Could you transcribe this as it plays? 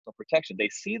protection. They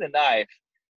see the knife,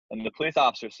 and the police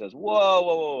officer says, whoa,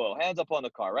 whoa, whoa, whoa, hands up on the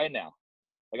car right now.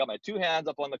 I got my 2 hands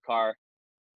up on the car.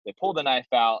 They pulled the knife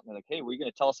out, and they're like, hey, were you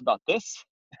going to tell us about this?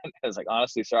 And I was like,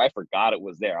 honestly, sir, I forgot it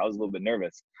was there. I was a little bit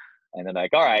nervous. And then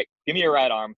like, all right, give me your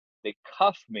right arm. They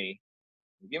cuff me.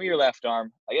 Give me your left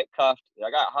arm. I get cuffed.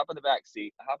 I got hop in the back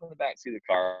seat. I hop in the back seat of the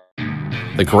car.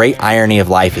 The great irony of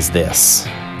life is this.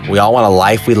 We all want a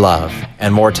life we love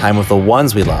and more time with the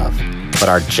ones we love. But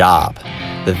our job,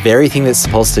 the very thing that's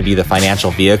supposed to be the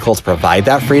financial vehicle to provide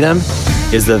that freedom,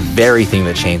 is the very thing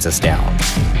that chains us down.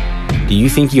 Do you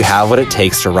think you have what it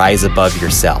takes to rise above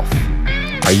yourself?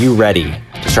 Are you ready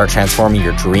to start transforming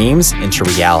your dreams into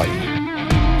reality?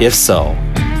 If so,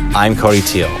 I'm Cody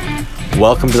Teal.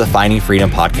 Welcome to the Finding Freedom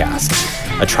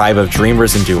Podcast, a tribe of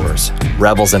dreamers and doers,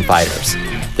 rebels and fighters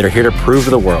that are here to prove to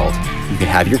the world you can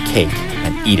have your cake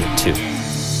and eat it too.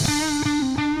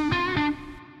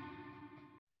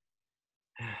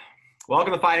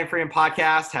 Welcome to the Finding Freedom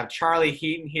Podcast. Have Charlie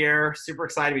Heaton here. Super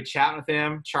excited to be chatting with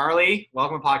him. Charlie,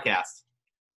 welcome to the podcast.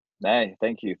 Hey,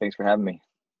 thank you. Thanks for having me.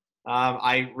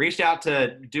 I reached out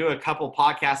to do a couple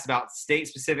podcasts about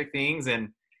state-specific things, and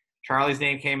Charlie's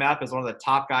name came up as one of the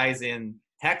top guys in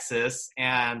Texas,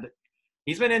 and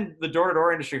he's been in the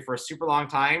door-to-door industry for a super long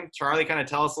time. Charlie, kind of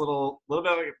tell us a little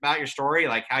bit about your story,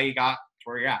 like how you got to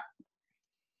where you're at.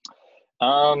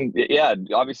 Yeah,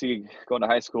 obviously going to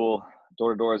high school,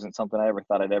 door-to-door isn't something I ever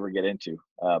thought I'd ever get into,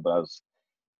 but I was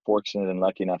fortunate and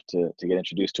lucky enough to get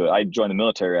introduced to it. I joined the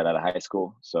military right out of high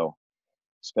school, so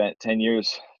spent 10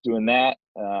 years doing that.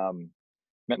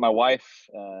 Met my wife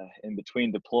in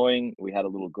between deploying. We had a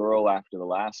little girl after the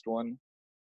last one,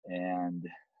 and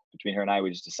between her and I,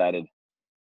 we just decided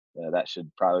that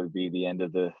should probably be the end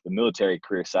of the military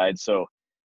career side. So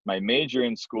my major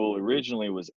in school originally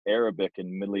was Arabic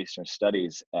and Middle Eastern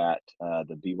Studies at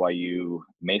the BYU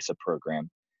Mesa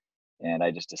program. And I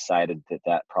just decided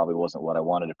that probably wasn't what I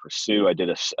wanted to pursue. I did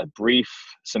a brief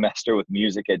semester with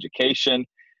music education.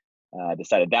 I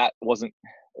decided that wasn't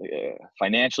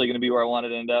financially going to be where I wanted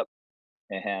to end up.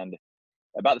 And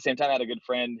about the same time, I had a good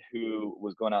friend who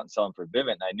was going out and selling for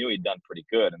Vivint, and I knew he'd done pretty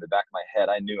good. In the back of my head,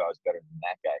 I knew I was better than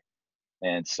that guy.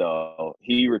 And so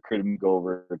he recruited me to go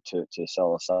over to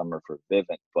sell a summer for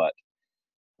Vivint. But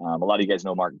a lot of you guys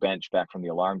know Mark Bench back from the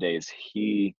Alarm days.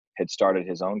 He had started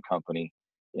his own company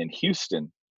in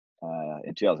Houston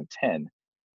in 2010,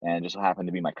 and just happened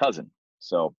to be my cousin.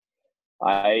 So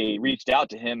I reached out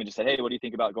to him and just said, hey, what do you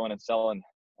think about going and selling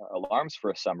alarms for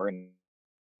a summer? And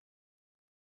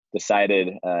decided,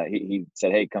 he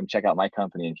said, hey, come check out my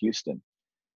company in Houston.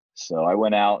 So I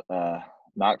went out,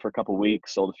 knocked for a couple of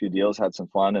weeks, sold a few deals, had some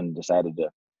fun, and decided to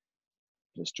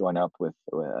just join up with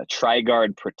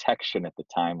TriGuard Protection at the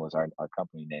time was our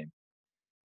company name.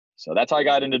 So that's how I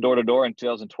got into door-to-door in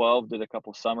 2012, did a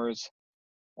couple summers,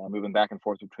 moving back and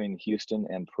forth between Houston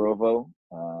and Provo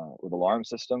with alarm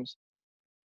systems.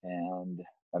 And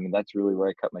I mean, that's really where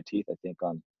I cut my teeth, I think,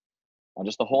 on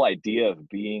just the whole idea of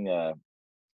being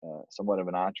somewhat of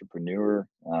an entrepreneur,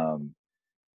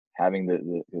 having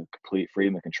the complete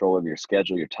freedom and control of your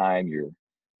schedule, your time, your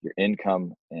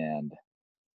income, and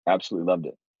absolutely loved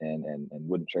it, and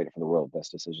wouldn't trade it for the world.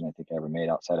 Best decision I think I ever made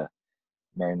outside of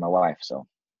marrying my wife. So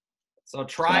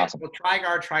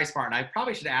TriGuard, TriSmart, and I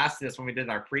probably should have asked this when we did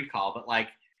our pre-call, but like,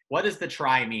 what does the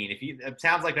try mean? It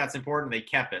sounds like that's important. They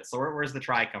kept it. So where's the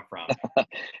try come from?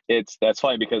 That's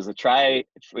funny because in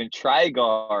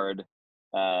TriGuard,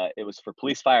 it was for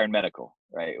police, fire, and medical,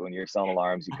 right? When you're selling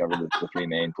alarms, you cover the three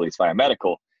main: police, fire,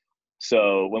 medical.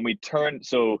 So when we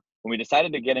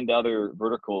decided to get into other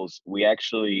verticals, we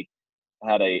actually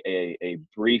had a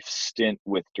brief stint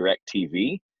with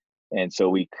DirecTV. And so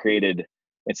we created,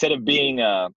 instead of being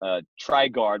a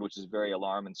TriGuard, which is very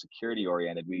alarm and security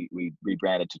oriented, we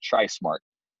rebranded to TriSmart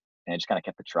and just kind of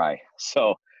kept the try.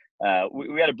 So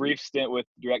we had a brief stint with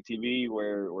DirecTV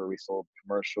where we sold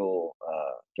commercial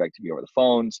DirecTV over the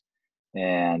phones,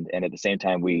 and at the same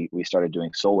time we started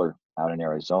doing solar out in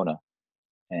Arizona,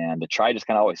 and the try just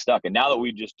kind of always stuck. And now that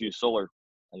we just do solar,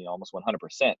 almost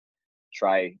 100%,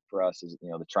 try for us is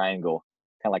the triangle,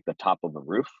 kind of like the top of a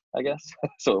roof, I guess.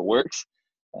 So it works,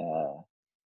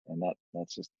 and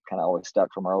that's just kind of always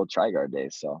stuck from our old TriGuard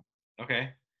days. So okay,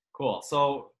 cool.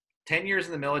 So 10 years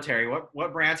in the military,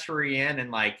 what branch were you in,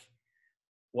 and like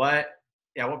what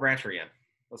branch were you in?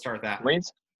 Let's start with that.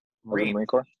 Marines. Marine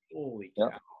Corps. Holy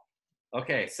cow.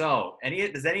 Okay, so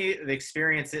does any of the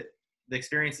experience, did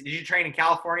you train in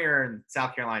California or in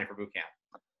South Carolina for boot camp?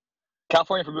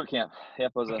 California for boot camp.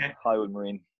 Yep, I was a Hollywood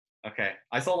Marine. Okay,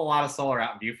 I sold a lot of solar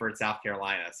out in Beaufort, South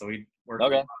Carolina. So we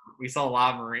sold a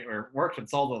lot of Marine, or worked and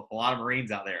sold with a lot of Marines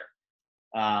out there.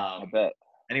 I bet.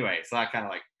 anyway, so that kind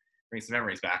of like brings some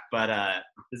memories back. But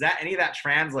does that any of that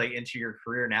translate into your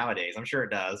career nowadays? I'm sure it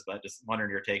does, but just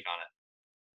wondering your take on it.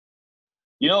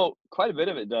 Quite a bit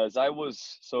of it does.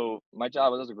 So my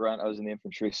job was as a grunt. I was in the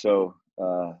infantry. So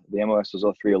the MOS was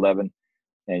 0311,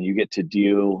 and you get to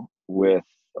deal with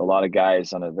a lot of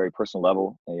guys on a very personal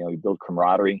level. And, you build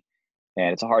camaraderie,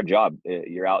 and it's a hard job.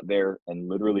 You're out there, and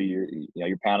literally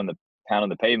you're pounding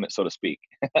the pavement, so to speak,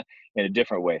 in a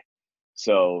different way.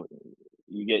 So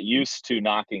you get used to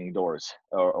knocking doors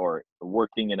or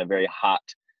working in a very hot,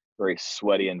 very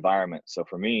sweaty environment. So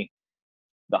for me,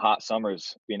 the hot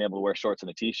summers, being able to wear shorts and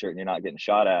a t-shirt and you're not getting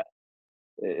shot at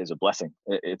is a blessing.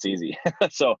 It's easy.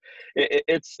 So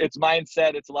it's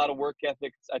mindset. It's a lot of work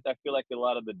ethic. I feel like a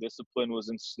lot of the discipline was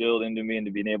instilled into me,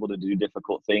 into being able to do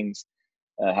difficult things,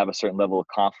 have a certain level of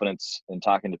confidence in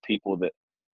talking to people that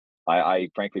I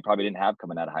frankly probably didn't have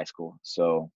coming out of high school.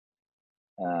 So,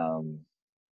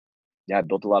 I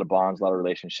built a lot of bonds, a lot of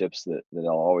relationships that I'll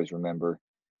always remember.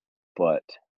 But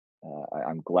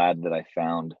I'm glad that I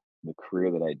found the career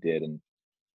that I did, and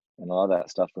a lot of that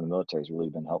stuff from the military has really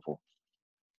been helpful.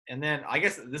 And then I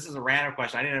guess this is a random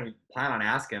question. I didn't even plan on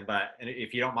asking, but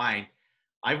if you don't mind,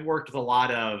 I've worked with a lot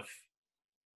of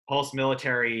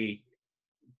post-military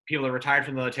people that retired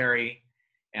from the military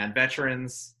and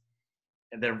veterans,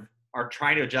 and they are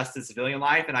trying to adjust to civilian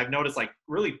life. And I've noticed like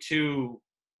really two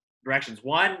directions.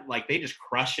 One, like they just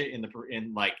crush it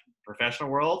in like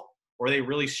professional world, or they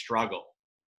really struggle.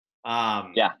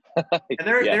 Yeah. And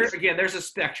there again, there's a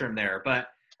spectrum there, but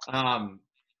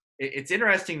it's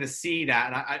interesting to see that.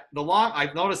 And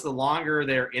I've noticed the longer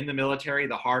they're in the military,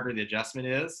 the harder the adjustment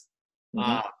is.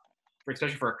 Mm-hmm.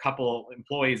 Especially for a couple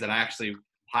employees that I actually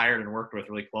hired and worked with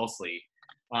really closely.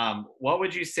 What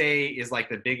would you say is like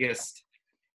the biggest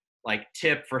like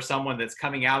tip for someone that's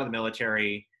coming out of the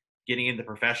military, getting into the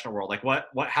professional world? Like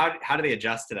how do they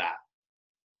adjust to that?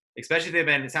 Especially if they've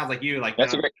been, it sounds like you, like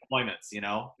That's great deployments,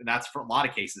 and that's for a lot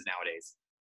of cases nowadays.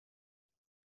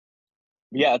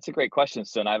 Yeah, it's a great question,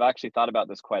 Son. I've actually thought about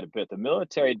this quite a bit. The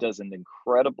military does an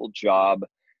incredible job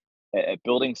at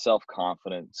building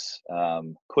self-confidence,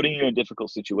 putting you in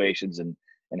difficult situations, and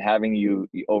having you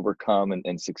overcome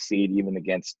and succeed even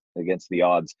against the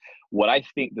odds. What I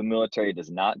think the military does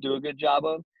not do a good job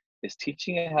of is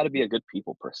teaching you how to be a good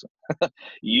people person.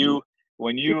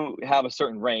 When you have a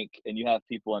certain rank and you have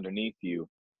people underneath you,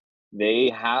 they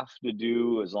have to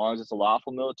do, as long as it's a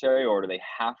lawful military order, they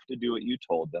have to do what you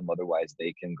told them. Otherwise,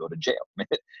 they can go to jail.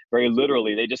 Very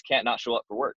literally, they just can't not show up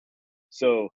for work.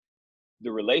 So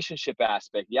the relationship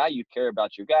aspect, you care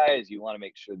about your guys. You want to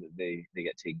make sure that they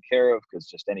get taken care of, because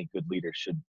just any good leader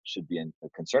should be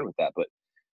concerned with that. But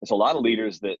there's a lot of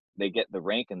leaders that they get the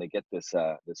rank and they get this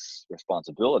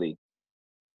responsibility,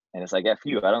 and it's like, F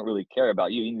you, I don't really care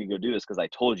about you. You need to go do this because I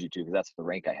told you to, because that's the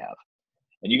rank I have.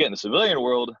 And you get in the civilian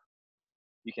world,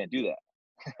 you can't do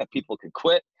that. People can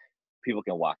quit, people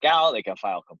can walk out, they can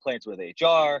file complaints with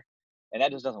HR, and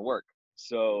that just doesn't work.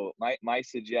 So my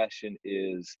suggestion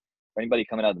is, for anybody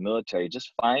coming out of the military,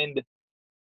 just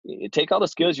take all the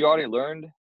skills you already learned,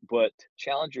 but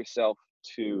challenge yourself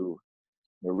to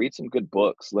read some good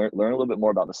books, learn a little bit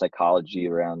more about the psychology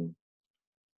around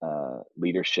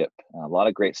leadership. A lot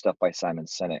of great stuff by Simon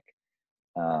Sinek,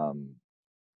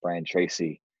 Brian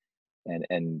Tracy,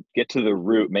 and get to the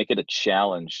root, make it a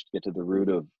challenge, get to the root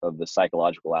of the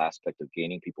psychological aspect of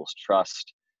gaining people's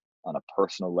trust on a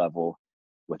personal level,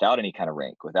 without any kind of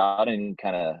rank, without any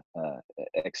kind of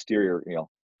exterior,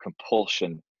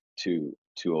 compulsion to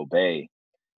obey,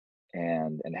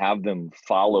 and have them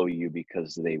follow you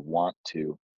because they want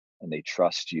to, and they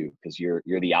trust you because you're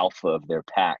the alpha of their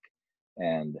pack,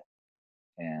 and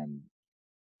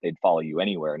they'd follow you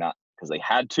anywhere, not because they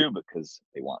had to, but because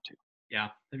they want to. Yeah.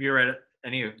 Have you read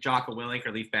any of Jocko Willink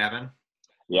or Leif Babin?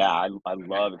 Yeah, I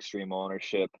love Extreme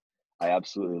Ownership. I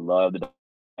absolutely love the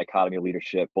Dichotomy of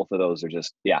Leadership. Both of those are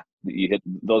just,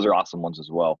 those are awesome ones as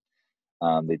well.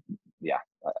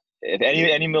 If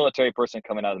any military person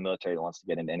coming out of the military that wants to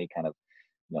get into any kind of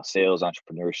sales,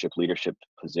 entrepreneurship, leadership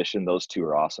position, those two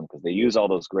are awesome, because they use all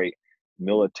those great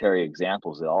military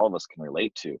examples that all of us can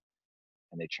relate to,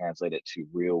 and they translate it to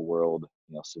real world,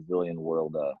 civilian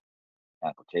world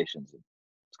applications.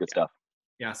 It's good stuff.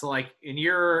 Yeah. So like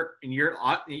you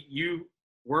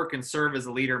work and serve as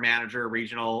a leader, manager,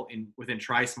 regional within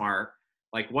TriSmart.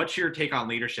 Like, what's your take on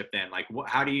leadership then? Like,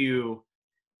 how do you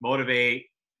motivate,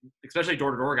 especially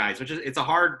door-to-door guys, which it's a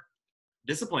hard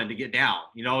discipline to get down,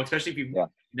 especially if you've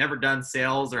never done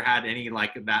sales or had any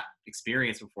like that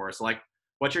experience before. So like,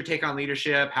 what's your take on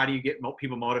leadership? How do you get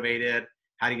people motivated?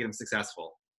 How do you get them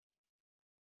successful?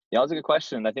 Yeah, that's a good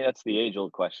question. I think that's the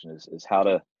age-old question, is how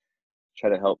to try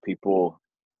to help people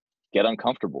get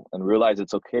uncomfortable and realize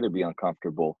it's okay to be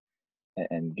uncomfortable,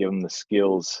 and give them the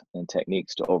skills and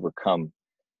techniques to overcome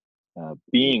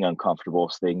being uncomfortable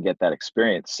so they can get that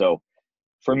experience. So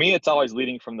for me, it's always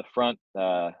leading from the front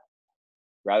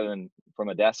rather than from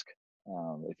a desk.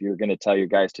 If you're going to tell your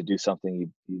guys to do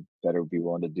something, you better be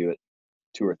willing to do it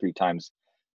 2 or 3 times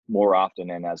more often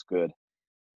and as good,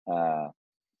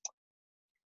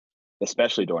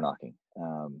 especially door knocking.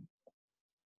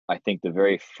 I think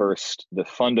the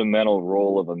fundamental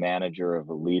role of a manager, of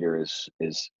a leader, is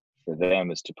for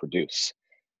them is to produce,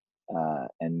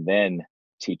 and then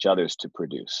teach others to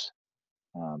produce.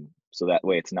 So that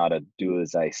way it's not a do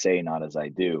as I say, not as I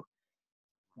do.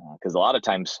 Because a lot of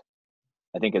times,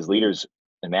 I think as leaders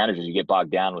and managers, you get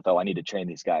bogged down with, oh, I need to train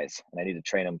these guys and I need to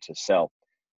train them to sell.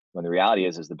 When the reality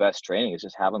is the best training is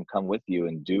just have them come with you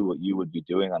and do what you would be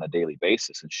doing on a daily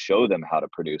basis and show them how to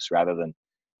produce rather than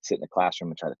sit in the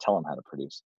classroom and try to tell them how to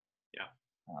produce. Yeah.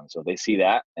 So if they see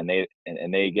that and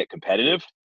they get competitive,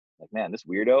 like, man, this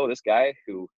weirdo, this guy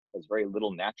who has very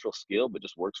little natural skill but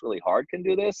just works really hard can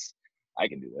do this. I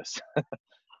can do this.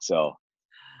 So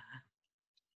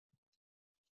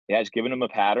yeah, just giving them a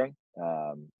pattern,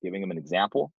 giving them an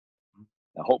example.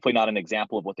 Hopefully not an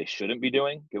example of what they shouldn't be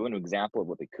doing, give them an example of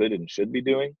what they could and should be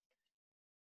doing,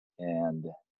 and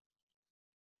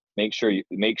make sure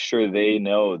they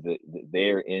know that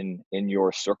they're in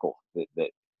your circle, that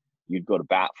you'd go to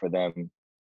bat for them,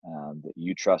 that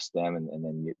you trust them, and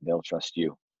then they'll trust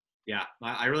you. Yeah,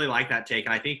 I really like that take.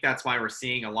 And I think that's why we're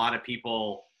seeing a lot of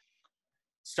people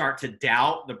start to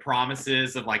doubt the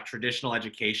promises of like traditional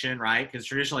education, right? Because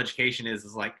traditional education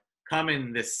is like come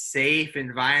in this safe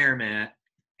environment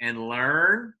and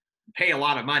learn, pay a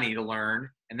lot of money to learn,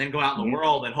 and then go out in the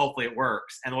world and hopefully it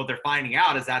works. And what they're finding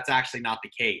out is that's actually not the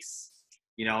case,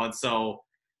 you know? And so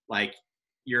like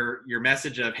your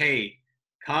message of, hey,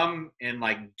 come and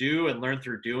like do and learn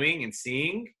through doing and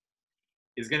seeing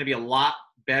is going to be a lot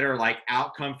better like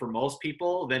outcome for most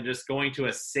people than just going to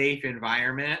a safe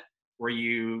environment where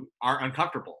you are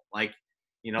uncomfortable. Like,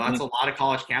 you know, that's a lot of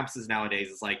college campuses nowadays.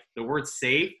 It's like the word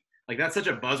safe, like that's such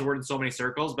a buzzword in so many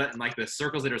circles, but in like the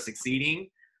circles that are succeeding,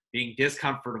 being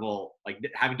discomfortable, like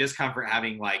having discomfort,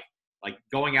 having like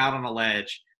going out on a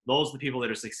ledge, those are the people that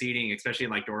are succeeding, especially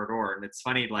in like door to door. And it's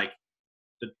funny, like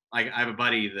I have a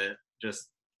buddy that just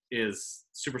is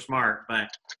super smart, but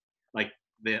like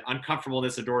the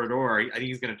uncomfortableness of door to door, I think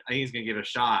he's gonna give it a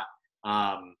shot.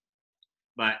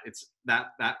 But it's that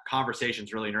conversation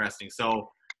is really interesting. So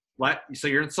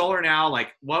you're in solar now.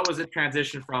 Like, what was it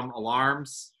transition from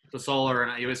alarms to solar?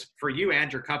 And it was for you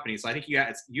and your company. So I think you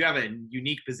have a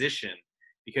unique position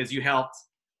because you helped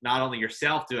not only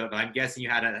yourself do it, but I'm guessing you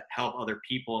had to help other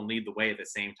people and lead the way at the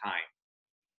same time.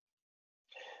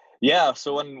 Yeah.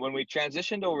 So when we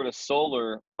transitioned over to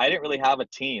solar, I didn't really have a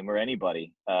team or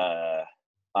anybody. I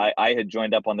had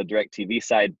joined up on the DirecTV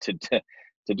side to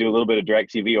do a little bit of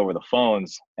DirecTV over the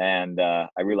phones, and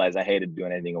I realized I hated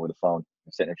doing anything over the phone.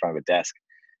 I'm sitting in front of a desk,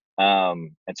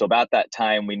 and so about that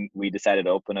time, we decided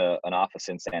to open an office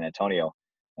in San Antonio.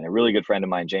 And a really good friend of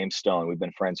mine, James Stone, we've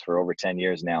been friends for over 10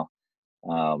 years now.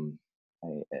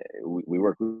 We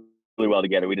work really well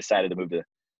together. We decided to move to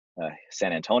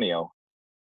San Antonio,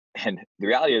 and the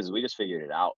reality is we just figured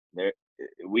it out. The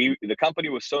company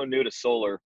was so new to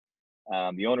solar.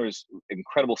 The owners,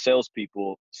 incredible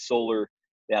salespeople, solar.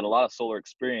 They had a lot of solar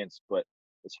experience, but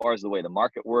as far as the way the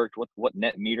market worked, what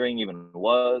net metering even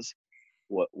was,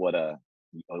 what a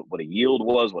yield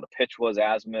was, what a pitch was,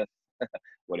 azimuth,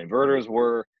 what inverters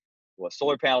were, what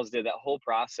solar panels did, that whole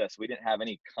process, we didn't have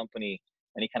any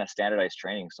kind of standardized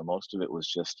training. So most of it was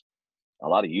just a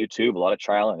lot of YouTube, a lot of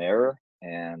trial and error,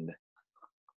 and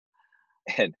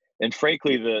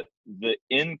frankly, the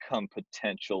income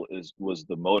potential was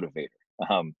the motivator.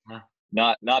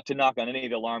 Not to knock on any of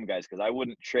the alarm guys, because I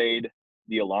wouldn't trade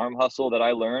the alarm hustle that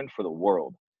I learned for the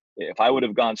world. If I would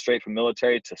have gone straight from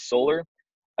military to solar,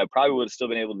 I probably would have still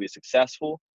been able to be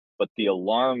successful. But the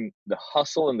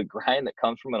hustle and the grind that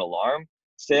comes from an alarm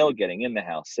sale, getting in the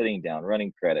house, sitting down,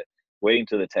 running credit, waiting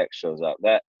till the tech shows up,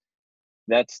 that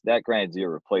grind's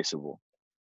irreplaceable.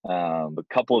 But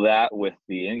couple that with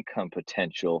the income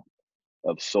potential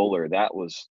of solar, that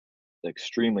was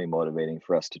extremely motivating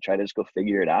for us to try to just go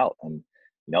figure it out. And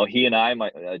he and I,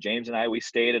 James and I, we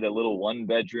stayed at a little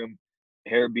 1-bedroom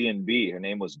Airbnb. Her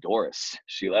name was Doris.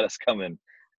 She let us come in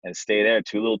and stay there,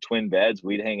 2 little twin beds.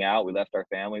 We'd hang out. We left our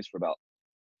families for about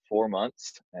 4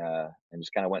 months, and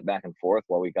just kind of went back and forth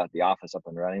while we got the office up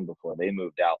and running before they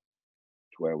moved out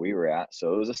to where we were at.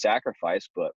 So it was a sacrifice,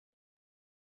 but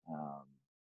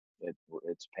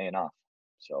it's paying off.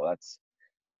 So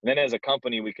And then as a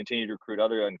company, we continue to recruit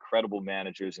other incredible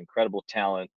managers, incredible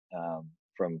talent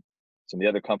from some of the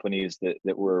other companies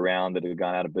that were around that had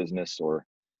gone out of business or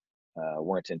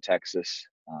weren't in Texas.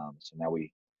 So now we're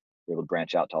able to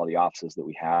branch out to all the offices that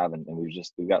we have, and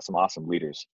we've got some awesome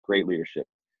leaders, great leadership.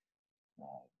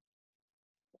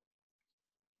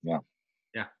 Yeah.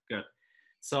 Yeah, good.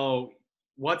 So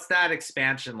what's that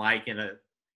expansion like in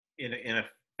a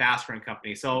fast growing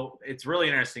company? So it's really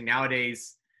interesting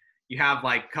nowadays. You have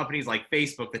like companies like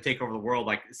Facebook that take over the world,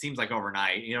 like it seems like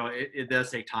overnight. You know, it does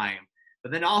take time.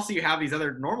 But then also you have these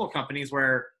other normal companies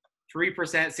where 3%,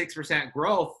 6%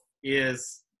 growth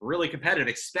is really competitive,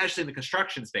 especially in the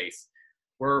construction space.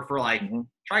 Where for like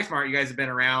TriSmart, you guys have been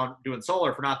around doing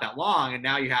solar for not that long, and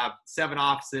now you have 7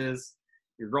 offices.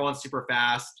 You're growing super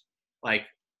fast. Like,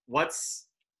 what's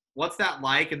that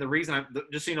like? And the reason,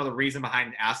 just so you know, the reason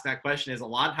behind asking that question is a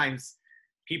lot of times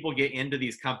people get into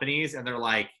these companies and they're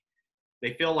like,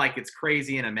 they feel like it's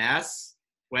crazy and a mess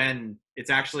when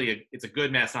it's actually it's a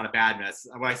good mess, not a bad mess.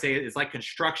 What I say is like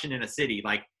construction in a city.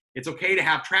 Like, it's okay to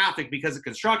have traffic because of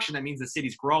construction. That means the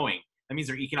city's growing. That means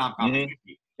there's economic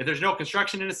opportunity. If there's no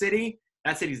construction in a city,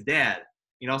 that city's dead.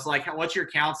 You know, so like, what's your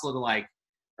counsel to like,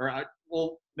 or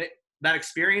that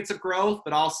experience of growth,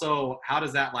 but also how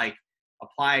does that like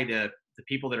apply to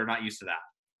people that are not used to that?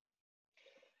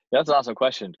 That's an awesome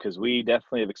question, because we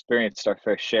definitely have experienced our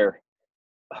fair share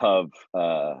of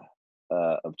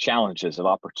challenges, of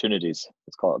opportunities.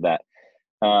 Let's call it that.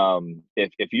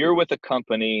 If you're with a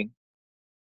company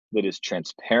that is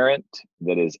transparent,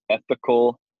 that is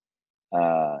ethical,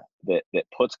 that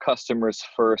puts customers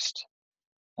first,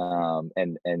 and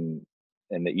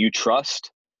that you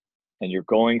trust, and you're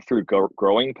going through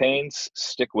growing pains,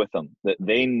 stick with them. That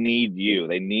they need you.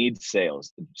 They need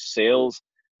sales. Sales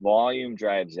volume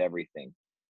drives everything.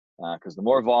 Because the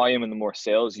more volume and the more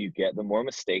sales you get, the more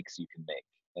mistakes you can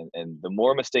make. And the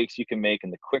more mistakes you can make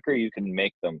and the quicker you can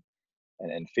make them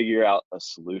and figure out a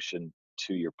solution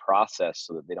to your process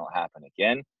so that they don't happen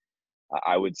again,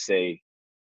 I would say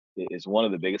is one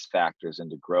of the biggest factors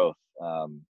into growth.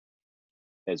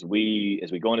 As we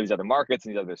go into these other markets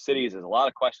and these other cities, there's a lot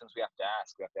of questions we have to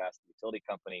ask. We have to ask the utility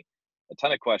company a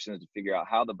ton of questions to figure out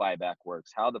how the buyback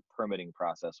works, how the permitting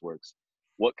process works,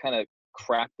 what kind of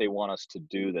crap they want us to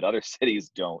do that other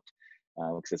cities don't,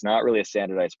 because it's not really a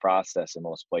standardized process in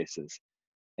most places,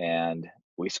 and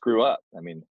we screw up. I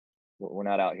mean, we're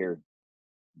not out here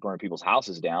burning people's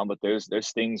houses down, but there's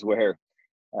things where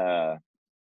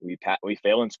we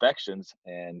fail inspections,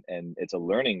 and it's a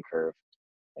learning curve,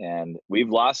 and we've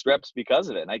lost reps because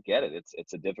of it. And I get it.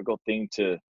 It's a difficult thing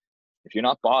to, if you're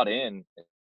not bought in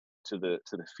to the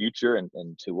future and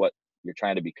to what you're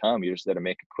trying to become, you're just there to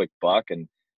make a quick buck, and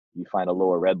you find a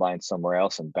lower red line somewhere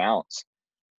else and bounce.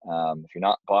 If you're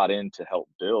not bought in to help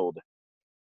build,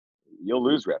 you'll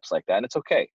lose reps like that, and it's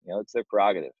okay. You know, it's their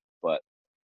prerogative. But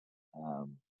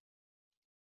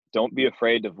don't be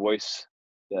afraid to voice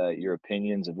your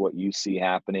opinions of what you see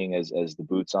happening as the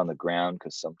boots on the ground,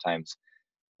 because sometimes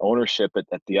ownership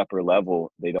at the upper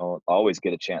level, they don't always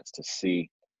get a chance to see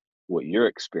what you're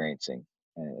experiencing.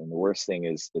 And the worst thing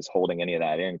is holding any of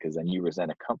that in, because then you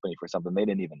resent a company for something they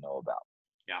didn't even know about.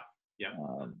 Yeah.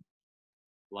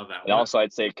 Love that. And also,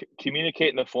 I'd say communicate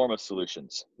in the form of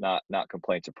solutions, not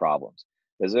complaints or problems.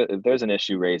 If there's an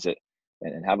issue, raise it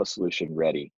and have a solution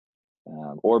ready,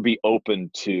 or be open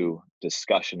to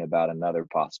discussion about another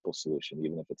possible solution,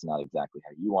 even if it's not exactly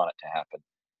how you want it to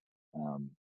happen.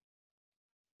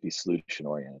 Be solution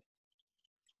oriented.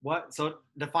 So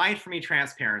define for me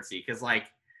transparency, because like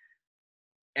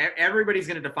everybody's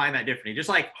going to define that differently. Just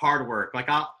like hard work. Like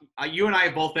you and I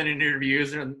have both been in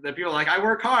interviews, and the people are like, I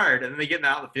work hard, and then they get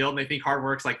out in the field and they think hard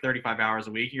work's like 35 hours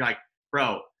a week. And you're like,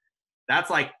 bro, that's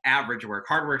like average work.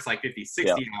 Hard work's like 50,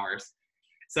 60 hours.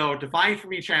 So define for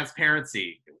me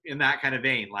transparency in that kind of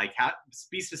vein. Like, how,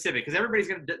 be specific, because everybody's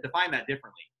going to define that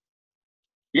differently.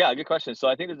 Yeah, good question. So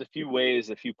I think there's a few ways,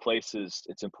 a few places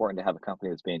it's important to have a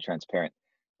company that's being transparent.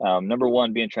 Number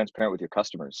one, being transparent with your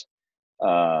customers.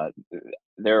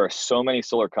 There are so many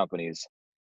solar companies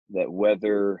that,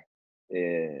 whether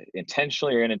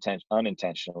intentionally or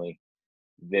unintentionally,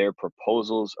 their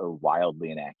proposals are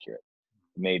wildly inaccurate.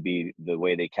 Maybe the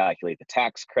way they calculate the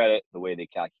tax credit, the way they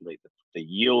calculate the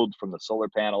yield from the solar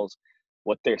panels,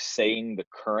 what they're saying the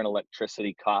current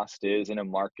electricity cost is in a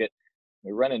market.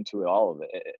 We run into all of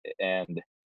it. And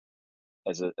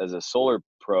as a solar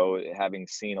pro, having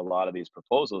seen a lot of these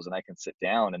proposals, and I can sit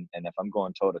down and if I'm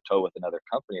going toe to toe with another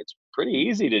company, it's pretty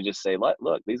easy to just say,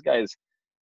 look, these guys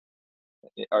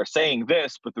are saying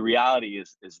this, but the reality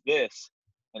is this.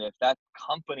 And if that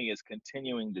company is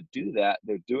continuing to do that,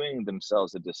 they're doing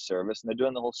themselves a disservice, and they're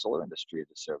doing the whole solar industry a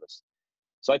disservice.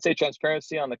 So I'd say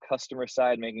transparency on the customer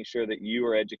side, making sure that you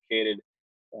are educated,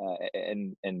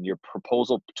 and your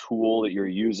proposal tool that you're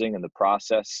using and the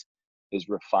process is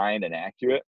refined and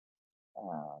accurate.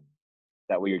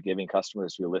 That way you're giving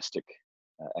customers realistic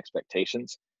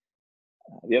expectations.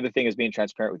 The other thing is being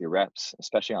transparent with your reps,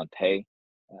 especially on pay.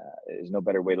 There's no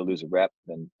better way to lose a rep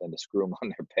than to screw them on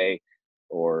their pay,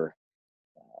 or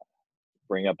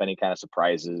bring up any kind of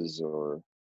surprises, or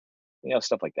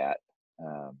stuff like that.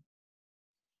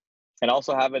 And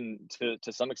also having to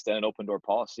some extent an open door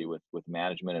policy with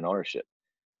management and ownership.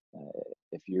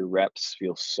 If your reps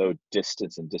feel so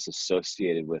distant and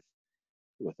disassociated with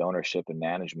ownership and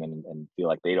management, and feel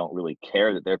like they don't really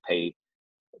care that their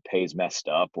pay's messed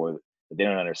up, or that they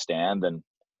don't understand, then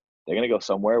they're going to go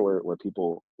somewhere where they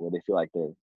feel like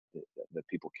that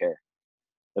people care.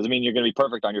 Doesn't mean you're going to be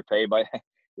perfect on your pay, but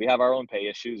we have our own pay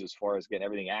issues as far as getting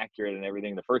everything accurate and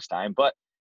everything the first time, but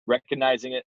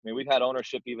recognizing it. I mean, we've had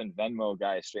ownership even Venmo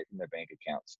guys straight from their bank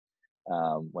accounts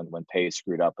when pay is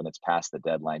screwed up and it's past the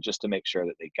deadline, just to make sure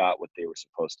that they got what they were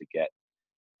supposed to get,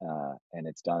 and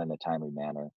it's done in a timely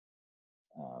manner.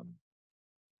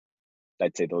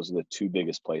 I'd say those are the two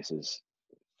biggest places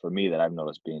for me that I've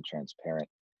noticed being transparent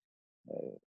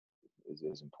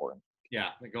is important. Yeah,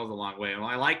 it goes a long way. Well,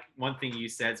 I like one thing you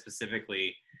said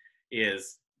specifically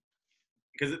is,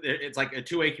 because it's like a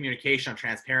two-way communication on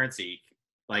transparency.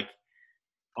 Like,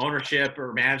 ownership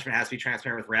or management has to be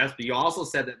transparent with reps, but you also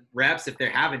said that reps, if they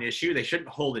have an issue, they shouldn't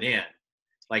hold it in.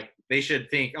 Like, they should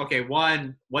think, okay,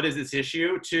 one, what is this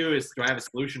issue? Two is, do I have a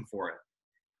solution for it?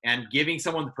 And giving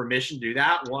someone the permission to do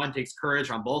that, one, takes courage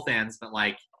on both ends, but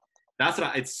like,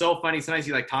 it's so funny. Sometimes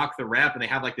you like talk to the rep and they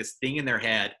have like this thing in their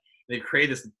head. They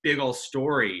create this big old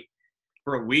story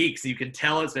for a week, so you can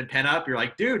tell it's been pent up. You're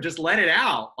like, dude, just let it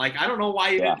out. Like, I don't know why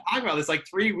you didn't talk about this. Like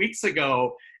 3 weeks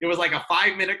ago, it was like a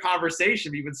 5-minute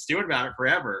conversation. You've been stewing about it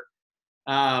forever.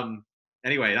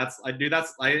 Anyway, I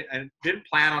didn't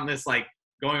plan on this, like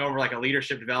going over like a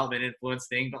leadership development influence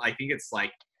thing, but I think it's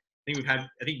like, I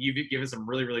think you've given some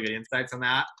really, really good insights on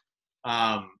that.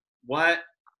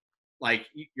 Like,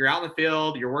 you're out in the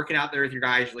field, you're working out there with your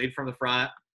guys, you lead from the front.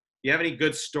 Do you have any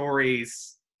good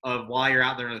stories of while you're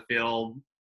out there in the field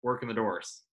working the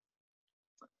doors?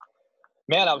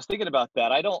 Man, I was thinking about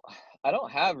that. I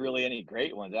don't have really any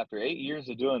great ones. After 8 years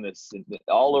of doing this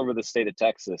all over the state of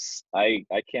Texas, I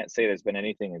can't say there's been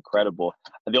anything incredible.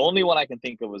 The only one I can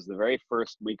think of was the very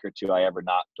first week or two I ever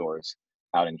knocked doors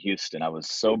out in Houston. I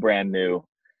was so brand new.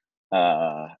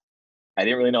 I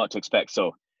didn't really know what to expect.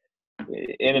 So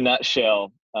in a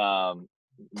nutshell,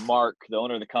 Mark, the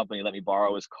owner of the company, let me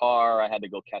borrow his car. I had to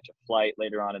go catch a flight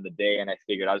later on in the day, and I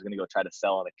figured I was going to go try to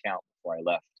sell an account before I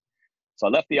left. So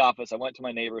I left the office. I went to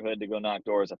my neighborhood to go knock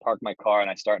doors. I parked my car and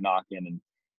I start knocking. And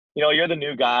you're the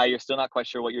new guy. You're still not quite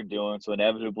sure what you're doing. So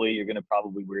inevitably, you're going to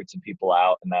probably weird some people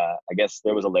out. And I guess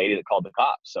there was a lady that called the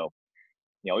cops. So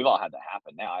we've all had that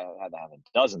happen now. I had that happen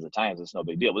dozens of times. It's no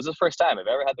big deal. It was the first time I've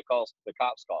ever had the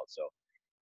cops called. So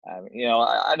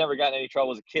I never got in any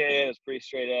trouble as a kid. It was pretty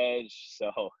straight edge.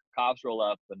 So cops roll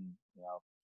up, and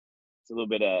it's a little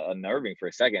bit unnerving for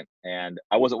a second. And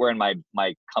I wasn't wearing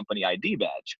my company ID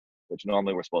badge, which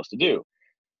normally we're supposed to do.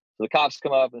 So the cops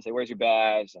come up and say, "Where's your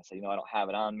badge?" I say, "I don't have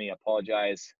it on me. I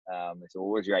apologize." They said, "Well,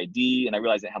 where's your ID?" And I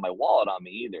realized I didn't have my wallet on me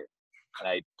either. And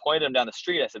I pointed them down the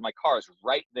street. I said, "My car is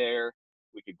right there.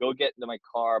 We could go get into my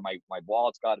car. My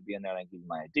wallet's got to be in there, and I can give you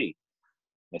my ID."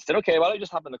 They said, "Okay, why don't you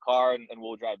just hop in the car and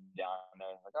we'll drive down?" And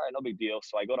I'm like, "All right, no big deal."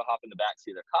 So I go to hop in the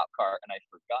backseat of their cop car, and I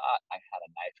forgot I had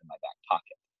a knife in my back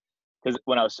pocket. Because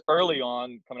when I was early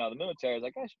on coming out of the military, I was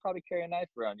like, I should probably carry a knife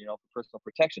around, for personal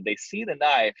protection. They see the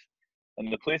knife,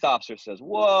 and the police officer says,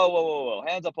 "Whoa, whoa, whoa, whoa,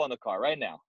 hands up on the car right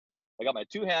now." I got my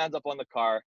 2 hands up on the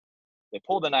car. They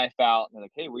pulled the knife out, and they're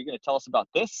like, "Hey, were you going to tell us about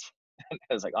this?" And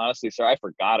I was like, "Honestly, sir, I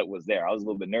forgot it was there. I was a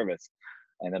little bit nervous."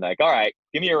 And they're like, "All right,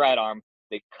 give me your right arm."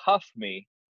 They cuff me.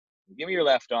 "Give me your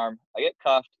left arm." I get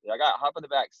cuffed. I got hop in the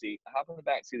back seat. I hop in the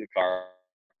back seat of the car.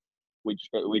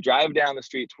 We drive down the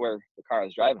street to where the car I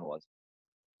was driving was.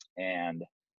 And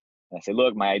I say,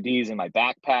 "Look, my ID's in my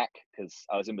backpack," because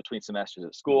I was in between semesters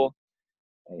at school.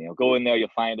 And, go in there, you'll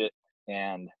find it.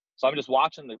 And so I'm just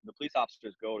watching the police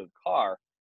officers go to the car.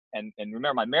 And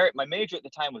remember, my major at the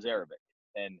time was Arabic.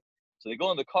 And so they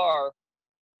go in the car,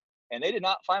 and they did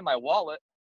not find my wallet,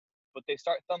 but they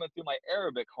start thumbing through my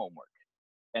Arabic homework.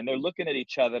 And they're looking at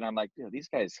each other, and I'm like, these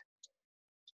guys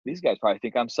probably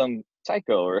think I'm some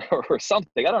psycho or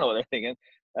something. I don't know what they're thinking.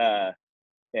 And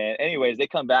anyways, they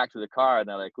come back to the car, and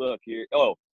they're like, "Look,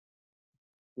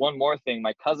 one more thing,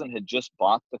 my cousin had just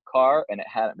bought the car and it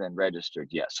hadn't been registered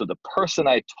yet. So the person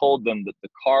I told them that the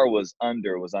car was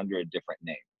under a different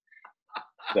name.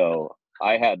 So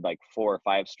I had like 4 or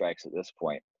 5 strikes at this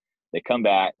point. They come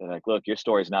back, they're like, look, your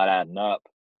story's not adding up.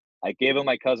 I gave him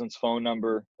my cousin's phone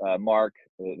number, Mark,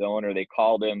 the owner. They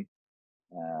called him.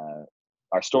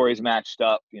 Our stories matched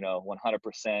up,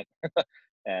 100%.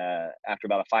 After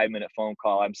about a 5-minute phone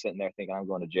call, I'm sitting there thinking I'm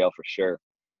going to jail for sure.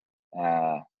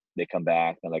 They come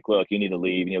back. They're like, look, you need to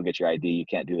leave and you'll get your ID. You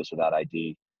can't do this without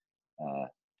ID.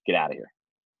 Get out of here.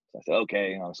 So I said,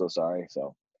 okay, I'm so sorry.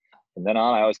 So from then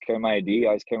on, I always carry my ID, I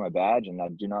always carry my badge, and I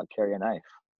do not carry a knife.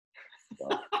 So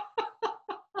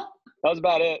that was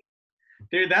about it.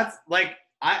 Dude, that's like,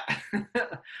 I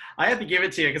I have to give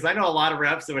it to you because I know a lot of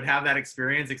reps that would have that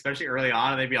experience, especially early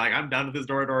on, and they'd be like, I'm done with this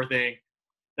door-to-door thing.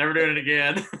 Never doing it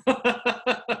again.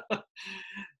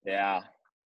 Yeah.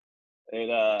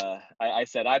 I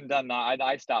said, I'm done.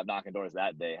 I stopped knocking doors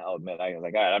that day. I'll admit. I was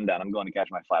like, all right, I'm done. I'm going to catch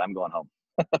my flight. I'm going home.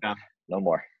 Yeah. No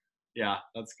more. Yeah,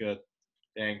 that's good.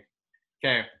 Dang.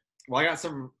 Okay. Well, I got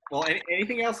some. Well,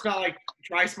 anything else about like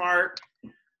TriSmart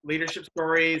leadership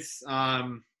stories?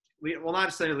 Well, not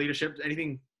just leadership.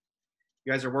 Anything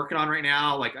you guys are working on right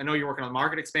now? Like, I know you're working on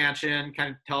market expansion.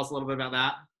 Kind of tell us a little bit about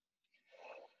that.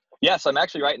 Yes, I'm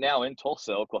actually right now in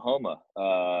Tulsa, Oklahoma.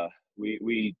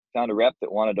 We found a rep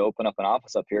that wanted to open up an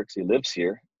office up here because he lives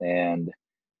here, and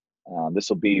this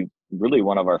will be really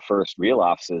one of our first real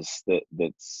offices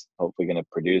that's hopefully going to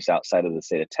produce outside of the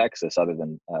state of Texas. Other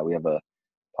than we have a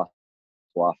possible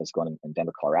office going in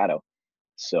Denver, Colorado.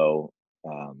 So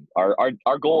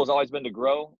our goal has always been to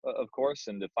grow, of course,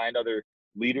 and to find other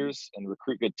leaders and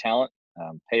recruit good talent,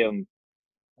 pay them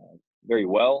very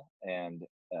well, and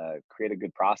create a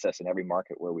good process in every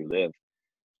market where we live.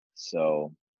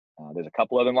 So there's a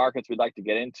couple other markets we'd like to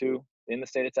get into in the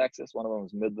state of Texas. One of them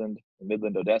is the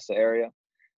Midland, Odessa area.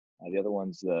 The other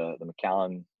one's the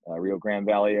McAllen, Rio Grande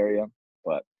Valley area.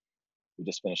 But we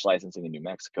just finished licensing in New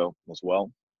Mexico as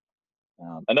well.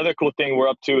 Another cool thing we're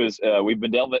up to is we've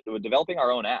been developing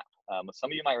our own app.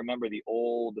 Some of you might remember the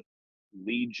old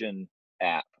Legion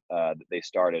app that they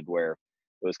started, where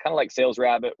it was kind of like Sales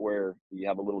Rabbit, where you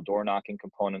have a little door knocking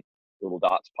component, little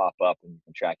dots pop up and you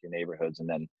can track your neighborhoods. And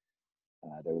then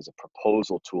there was a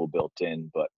proposal tool built in.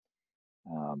 But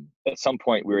at some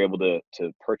point, we were able to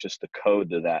purchase the code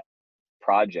to that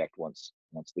project once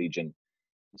Legion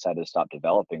decided to stop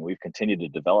developing. We've continued to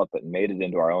develop it and made it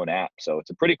into our own app. So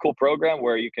it's a pretty cool program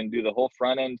where you can do the whole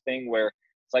front end thing where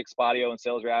it's like Spodio and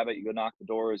Sales Rabbit. You go knock the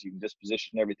doors, you can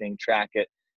disposition everything, track it,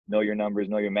 know your numbers,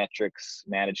 know your metrics,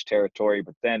 manage territory.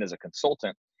 But then as a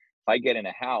consultant, if I get in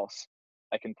a house,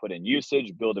 I can put in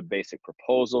usage, build a basic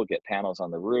proposal, get panels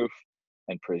on the roof,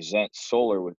 and present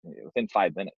solar within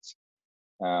 5 minutes.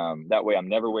 That way I'm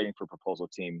never waiting for a proposal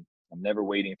team. I'm never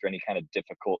waiting for any kind of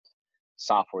difficult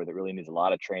software that really needs a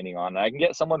lot of training on. And I can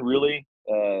get someone really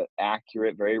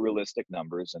accurate, very realistic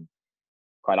numbers, and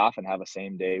quite often have a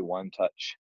same day, one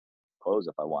touch close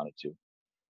if I wanted to.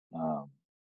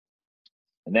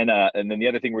 And then the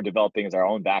other thing we're developing is our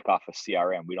own back office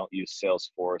CRM. We don't use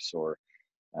Salesforce or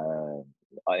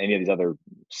any of these other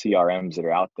CRMs that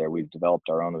are out there. We've developed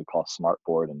our own that we call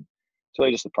Smartboard, and it's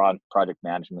really just a project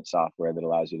management software that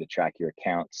allows you to track your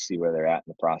accounts, see where they're at in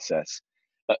the process.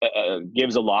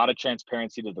 Gives a lot of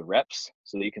transparency to the reps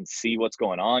so that you can see what's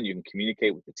going on. You can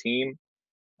communicate with the team.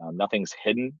 Nothing's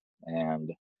hidden, and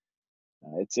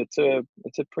it's a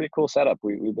pretty cool setup.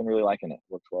 We've been really liking it.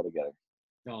 Works well together.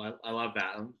 No, I love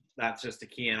that. That's just to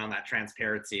key in on that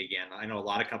transparency again. I know a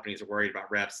lot of companies are worried about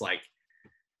reps. Like,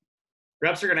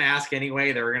 reps are going to ask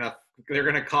anyway. They're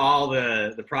going to call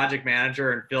the project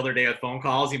manager and fill their day with phone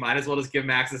calls. You might as well just give them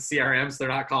access to CRM so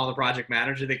they're not calling the project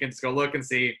manager. They can just go look and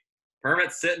see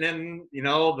permits sitting in,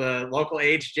 the local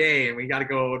HJ, and we got to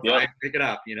go drive, pick it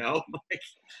up,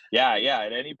 Yeah.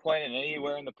 At any point and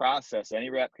anywhere in the process,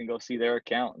 any rep can go see their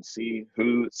account and see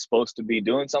who's supposed to be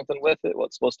doing something with it,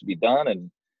 what's supposed to be done, and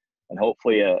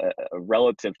hopefully a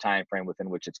relative time frame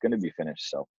within which it's going to be finished.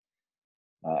 So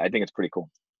I think it's pretty cool.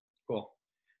 Cool.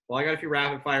 Well, I got a few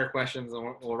rapid fire questions, and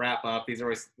we'll wrap up. These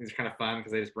are kind of fun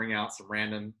because they just bring out some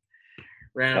random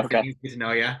things to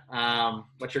know you.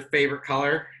 What's your favorite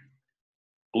color?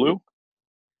 Blue.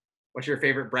 What's your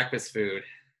favorite breakfast food?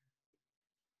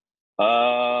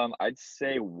 I'd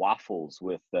say waffles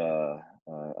with a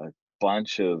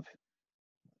bunch of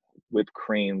whipped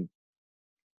cream,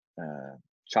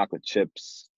 chocolate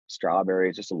chips,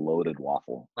 strawberries, just a loaded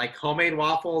waffle. Like homemade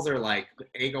waffles or like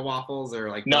Eggo waffles or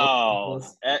like no,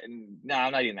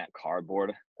 I'm not eating that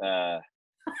cardboard.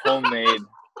 Homemade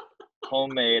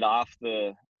off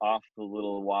the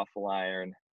little waffle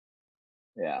iron.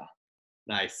 Yeah,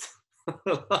 Nice.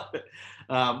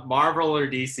 Marvel or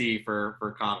DC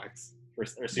for comics or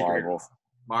superheroes?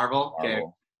 Marvel, Marvel. Okay.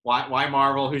 Marvel. Why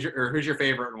Marvel? Who's your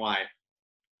favorite and why?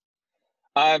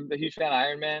 I'm a huge fan of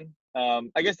Iron Man.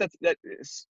 I guess that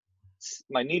is,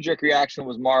 my knee-jerk reaction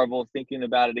was Marvel. Thinking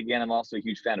about it again, I'm also a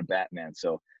huge fan of Batman.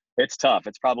 So it's tough.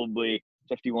 It's probably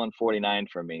 51-49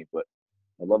 for me, but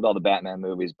I loved all the Batman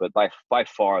movies. But by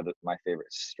far, my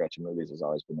favorite stretch of movies has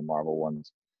always been the Marvel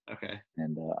ones. Okay.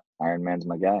 And Iron Man's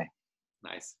my guy.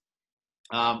 Nice.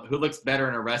 Who looks better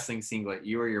in a wrestling singlet,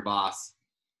 you or your boss?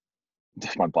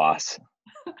 My boss.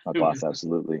 My Who boss, wins,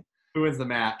 absolutely. who wins the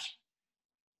match?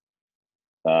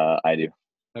 I do.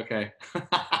 Okay.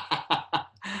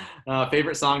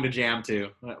 Favorite song to jam to?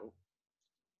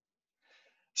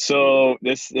 So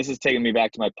this is taking me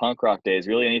back to my punk rock days.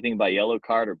 Really, anything by Yellow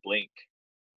Card or Blink.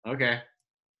 Okay.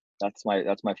 That's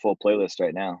my full playlist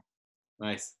right now.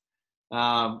 Nice.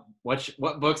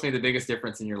 What books made the biggest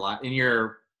difference in your life?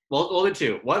 Well, the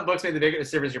two. What books made the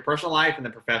biggest difference in your personal life and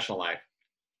then professional life?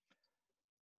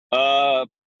 Uh,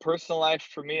 Personal life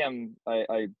for me,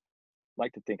 I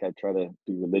like to think I try to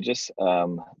be religious.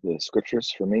 The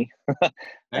scriptures for me.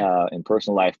 Okay. In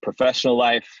personal life, professional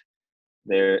life,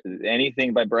 there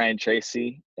anything by Brian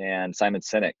Tracy and Simon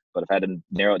Sinek. But if I had to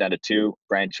narrow it down to two,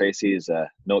 Brian Tracy is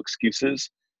No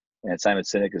Excuses, and Simon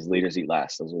Sinek is Leaders Eat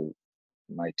Last. Those are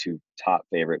my two top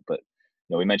favorite. But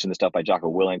we mentioned the stuff by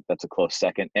Jocko Willink. That's a close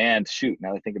second. And shoot,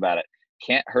 now that I think about it,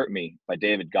 Can't Hurt Me by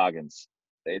David Goggins.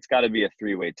 It's got to be a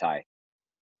three-way tie.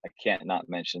 I can't not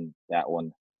mention that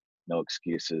one. No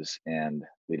Excuses and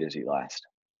Leaders Eat Last.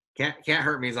 Can't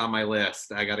hurt me's on my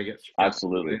list. I got to get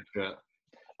Absolutely. into it.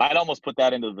 I'd almost put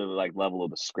that into the level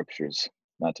of the scriptures,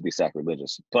 not to be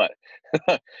sacrilegious, but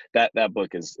that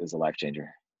book is a life changer.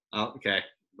 Oh, okay.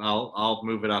 I'll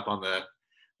move it up on the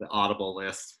Audible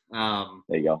list. There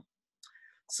you go.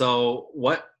 So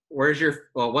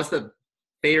what's the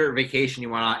favorite vacation you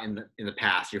went on in the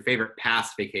past? Your favorite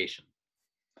past vacation?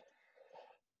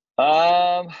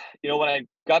 When I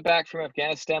got back from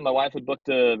Afghanistan, my wife had booked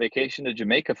a vacation to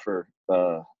Jamaica for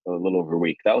a little over a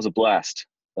week. That was a blast.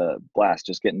 Blast.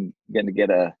 Just getting to get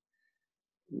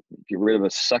rid of a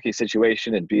sucky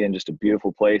situation and be in just a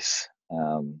beautiful place.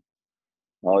 I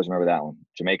always remember that one.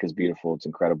 Jamaica's beautiful. It's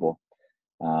incredible.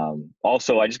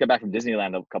 Also, I just got back from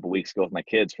Disneyland a couple weeks ago with my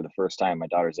kids for the first time. My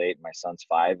daughter's 8 and my son's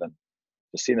 5, and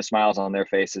just seeing the smiles on their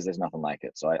faces, there's nothing like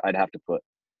it. So I'd have to put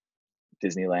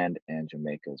Disneyland and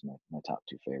Jamaica as my top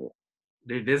two favorite.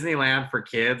 Dude, Disneyland for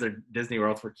kids or Disney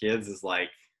World for kids is like,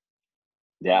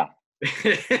 yeah,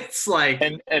 it's like,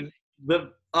 and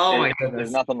my goodness,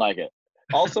 there's nothing like it.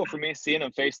 Also, for me, seeing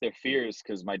them face their fears,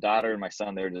 because my daughter and my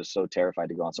son, they're just so terrified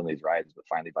to go on some of these rides. But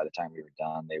finally, by the time we were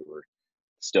done, they were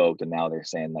stoked, and now they're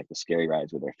saying like the scary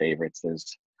rides were their favorites.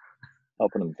 There's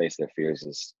helping them face their fears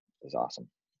is awesome.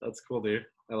 That's cool, dude.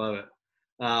 I love it.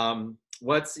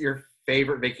 What's your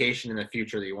favorite vacation in the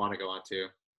future that you want to go on to?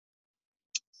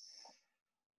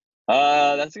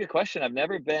 That's a good question. I've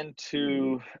never been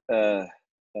to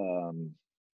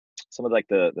some of like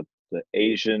the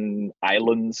Asian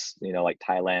islands, like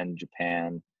Thailand,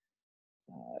 Japan.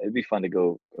 It'd be fun to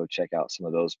go check out some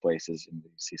of those places and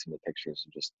see some of the pictures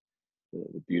of just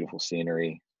the beautiful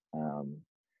scenery.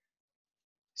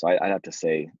 So I'd have to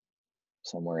say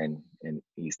somewhere in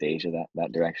East Asia,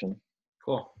 that direction.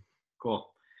 Cool.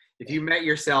 If you met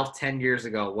yourself 10 years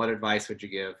ago, what advice would you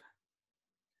give?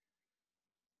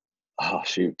 Oh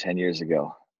shoot, 10 years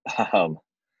ago.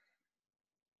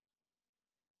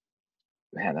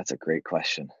 Man, that's a great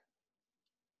question.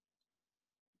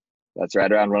 That's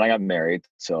right around when I got married.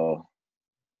 So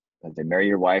I'd say marry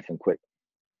your wife and quit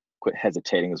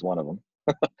hesitating is one of them.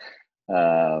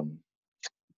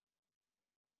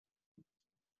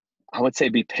 I would say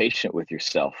be patient with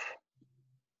yourself.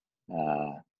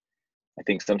 I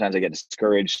think sometimes I get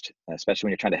discouraged, especially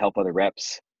when you're trying to help other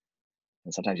reps,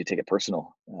 and sometimes you take it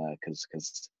personal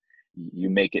because you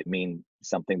make it mean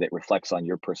something that reflects on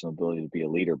your personal ability to be a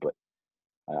leader. But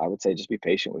I would say just be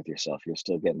patient with yourself. You're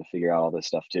still getting to figure out all this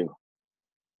stuff too.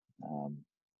 So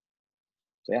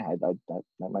yeah, that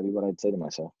might be what I'd say to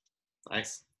myself.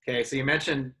 Nice. Okay, so you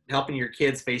mentioned helping your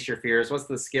kids face your fears. What's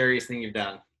the scariest thing you've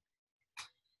done?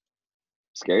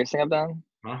 Scariest thing I've done?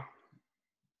 Huh?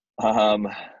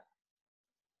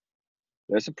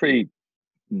 There's some pretty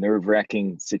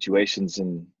nerve-wracking situations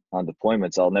on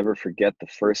deployments. I'll never forget the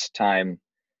first time.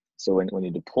 So when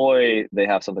you deploy, they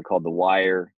have something called the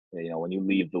wire. When you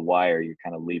leave the wire, you're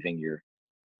kind of leaving your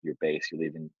base. You're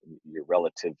leaving your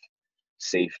relative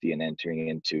safety and entering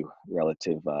into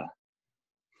relative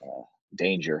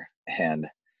danger. And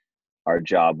our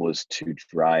job was to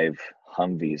drive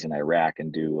Humvees in Iraq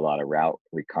and do a lot of route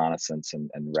reconnaissance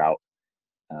and route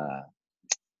uh,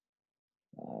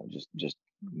 just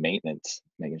maintenance,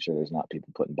 making sure there's not people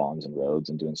putting bombs in roads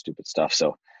and doing stupid stuff.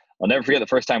 So I'll never forget the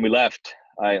first time we left.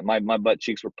 My butt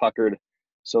cheeks were puckered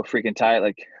so freaking tight,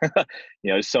 like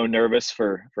just so nervous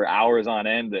for hours on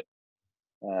end that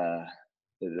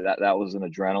that was an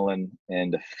adrenaline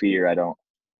and a fear I don't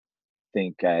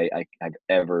think I've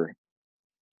ever.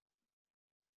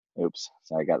 Oops,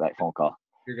 sorry, I got that phone call.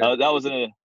 That was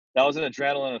an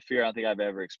adrenaline and a fear I don't think I've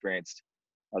ever experienced,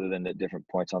 other than at different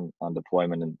points on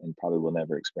deployment, and probably will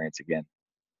never experience again.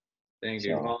 Dang,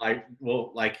 dude. So, I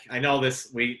know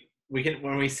this. We can,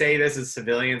 when we say this as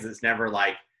civilians, it's never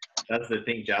like does the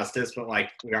thing justice, but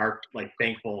like we are like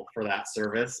thankful for that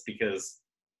service because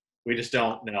we just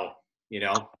don't know. We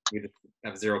just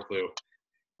have zero clue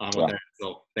on what that is.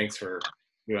 So thanks for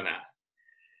doing that.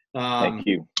 Thank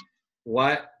you.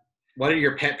 What are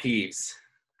your pet peeves?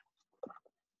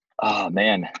 Oh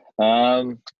man.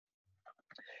 I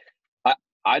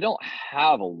don't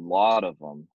have a lot of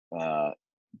them,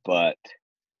 but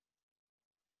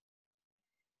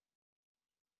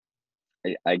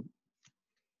I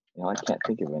can't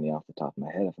think of any off the top of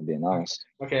my head, if I'm being honest.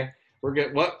 Okay, we're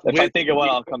good. If I think of one,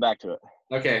 I'll come back to it.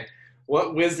 Okay.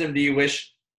 What wisdom do you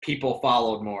wish people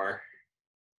followed more?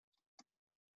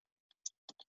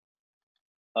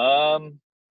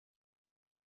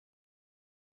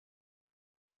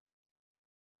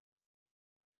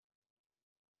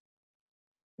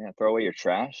 Yeah, throw away your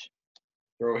trash.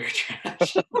 Throw away your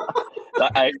trash.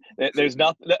 There's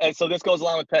nothing. So this goes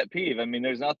along with pet peeve. I mean,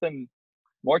 there's nothing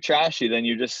more trashy than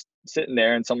you just sitting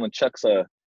there and someone chucks a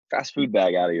fast food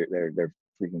bag out of their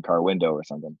freaking car window or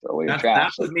something. Throw away your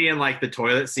trash. That's me in like the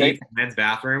toilet seat, men's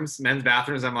bathrooms.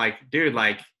 I'm like, dude,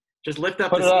 like just lift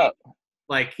up. Put it up.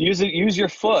 Like use your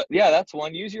foot. Yeah, that's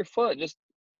one. Use your foot. Just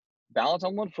balance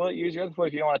on one foot. Use your other foot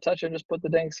if you don't want to touch it. And just put the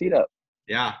dang seat up.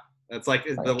 Yeah, that's like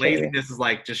the laziness is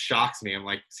like just shocks me. I'm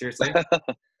like, seriously.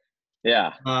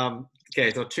 Yeah.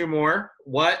 Okay, so two more.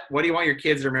 What do you want your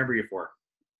kids to remember you for?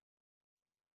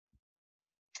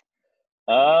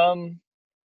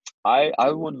 I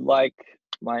would like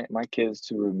my kids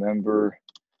to remember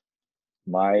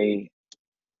my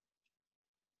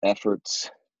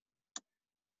efforts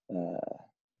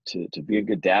to be a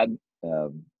good dad,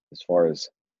 as far as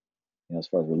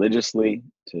religiously,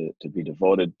 to be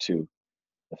devoted to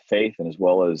the faith, and as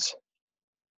well as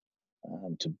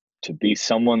to be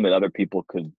someone that other people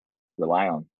could rely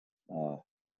on,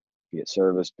 be it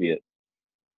service, be it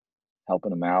helping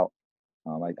them out.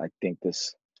 I think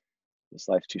this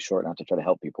life's too short not to try to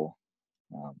help people.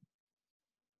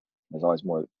 There's always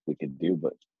more we could do,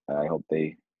 but I hope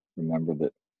they remember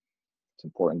that it's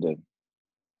important to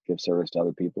give service to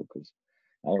other people, because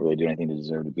I didn't really do anything to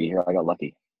deserve to be here. I got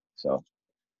lucky. So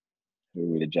who are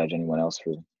we to judge anyone else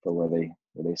for where they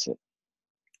sit?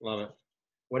 Love it.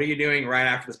 What are you doing right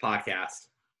after this podcast?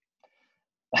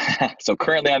 So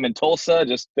currently I'm in Tulsa,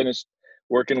 just finished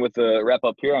working with the rep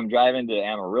up here. I'm driving to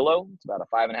Amarillo. It's about a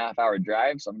 5.5 hour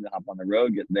drive. So I'm gonna hop on the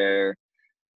road, get there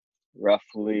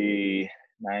roughly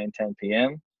 9-10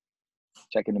 p.m.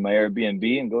 check into my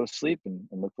Airbnb and go to sleep, and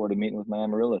look forward to meeting with my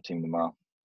Amarillo team tomorrow.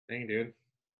 Dang, dude.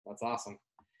 That's awesome.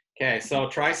 Okay, so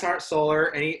TriSmart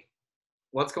Solar,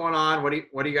 what's going on? What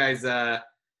do you guys,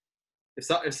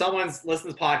 if someone's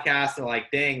listening to the podcast, they're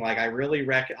like, dang, like I really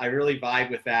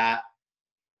vibe with that.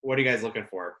 What are you guys looking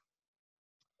for?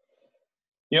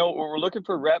 We're looking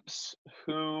for reps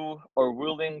who are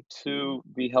willing to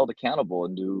be held accountable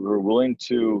and who are willing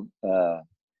to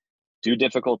do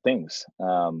difficult things.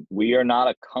 We are not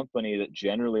a company that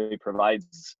generally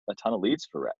provides a ton of leads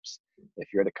for reps. If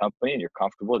you're at a company and you're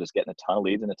comfortable just getting a ton of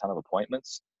leads and a ton of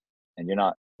appointments, and you're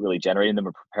not really generating them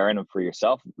or preparing them for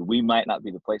yourself, we might not be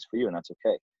the place for you, and that's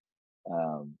okay.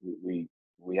 We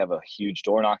have a huge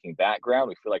door knocking background.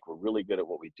 We feel like we're really good at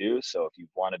what we do. So if you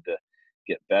wanted to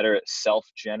get better at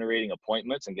self-generating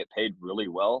appointments and get paid really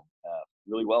well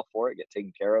for it, get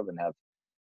taken care of, and have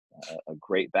a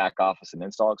great back office and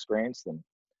install experience, then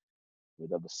we'd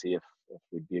love to see if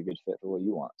we'd be a good fit for what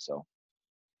you want. So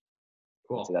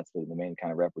cool. So that's the main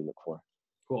kind of rep we look for.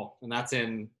 Cool. And that's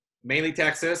in mainly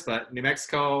Texas, but New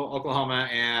Mexico, Oklahoma,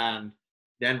 and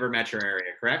Denver metro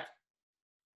area, correct?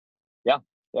 Yeah.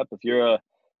 Yep. If you're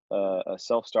a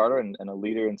self-starter and a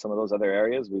leader in some of those other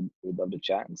areas, we'd love to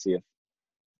chat and see if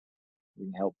we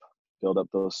can help build up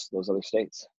those other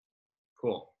states.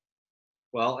 Cool.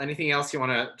 Well, anything else you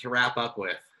want to wrap up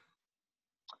with?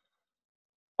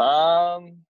 No,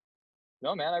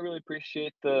 man, I really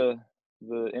appreciate the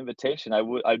the invitation.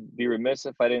 I'd be remiss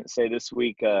if I didn't say this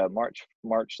week, March,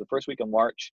 the first week of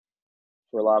March,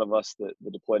 for a lot of us that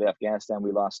deployed to Afghanistan,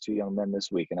 we lost 2 young men this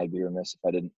week, and I'd be remiss if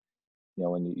I didn't,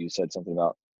 when you said something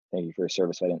about thank you for your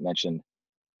service, I didn't mention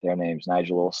their names,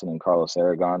 Nigel Olson and Carlos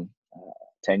Aragon.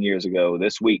 10 years ago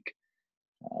this week,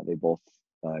 they both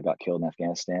got killed in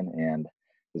Afghanistan, and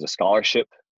there's a scholarship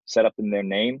set up in their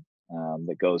name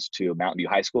that goes to Mountain View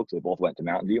High School, because they both went to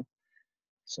Mountain View.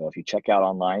 So if you check out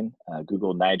online,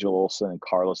 Google Nigel Olson and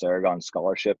Carlos Aragon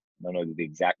scholarship. I don't know the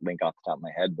exact link off the top of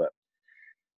my head, but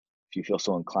if you feel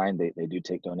so inclined, they do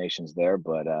take donations there.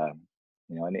 But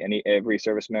every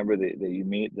service member that you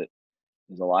meet that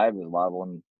is alive, there's a lot of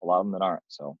them that aren't.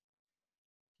 So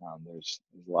there's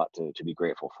a lot to be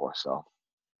grateful for. So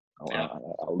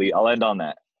I'll end on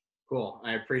that. Cool.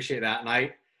 I appreciate that. And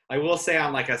I will say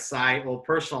on like a side note,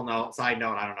 I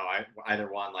don't know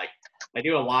either one, like I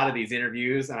do a lot of these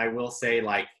interviews, and I will say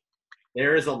like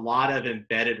there is a lot of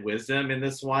embedded wisdom in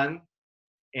this one.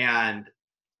 And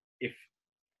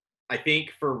I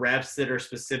think for reps that are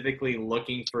specifically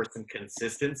looking for some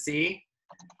consistency,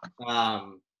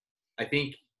 I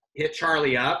think hit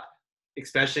Charlie up,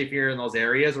 especially if you're in those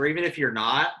areas, or even if you're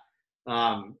not,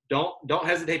 don't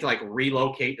hesitate to like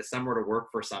relocate to somewhere to work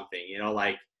for something.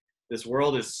 Like this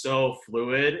world is so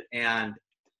fluid, and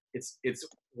it's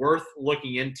worth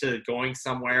looking into going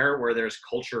somewhere where there's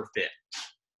culture fit.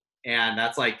 And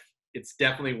that's like, it's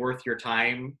definitely worth your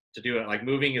time to do it. Like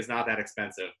moving is not that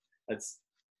expensive. It's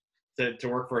to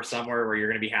work for somewhere where you're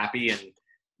going to be happy and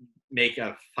make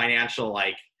a financial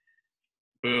like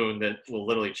boon that will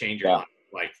literally change your life.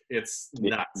 Like it's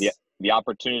nuts. The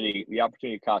opportunity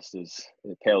cost it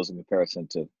pales in comparison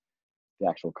to the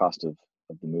actual cost of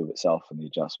the move itself and the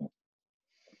adjustment.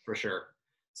 For sure.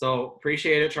 So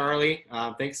appreciate it, Charlie.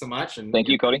 Thanks so much. And thank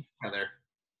you, Cody. Heather.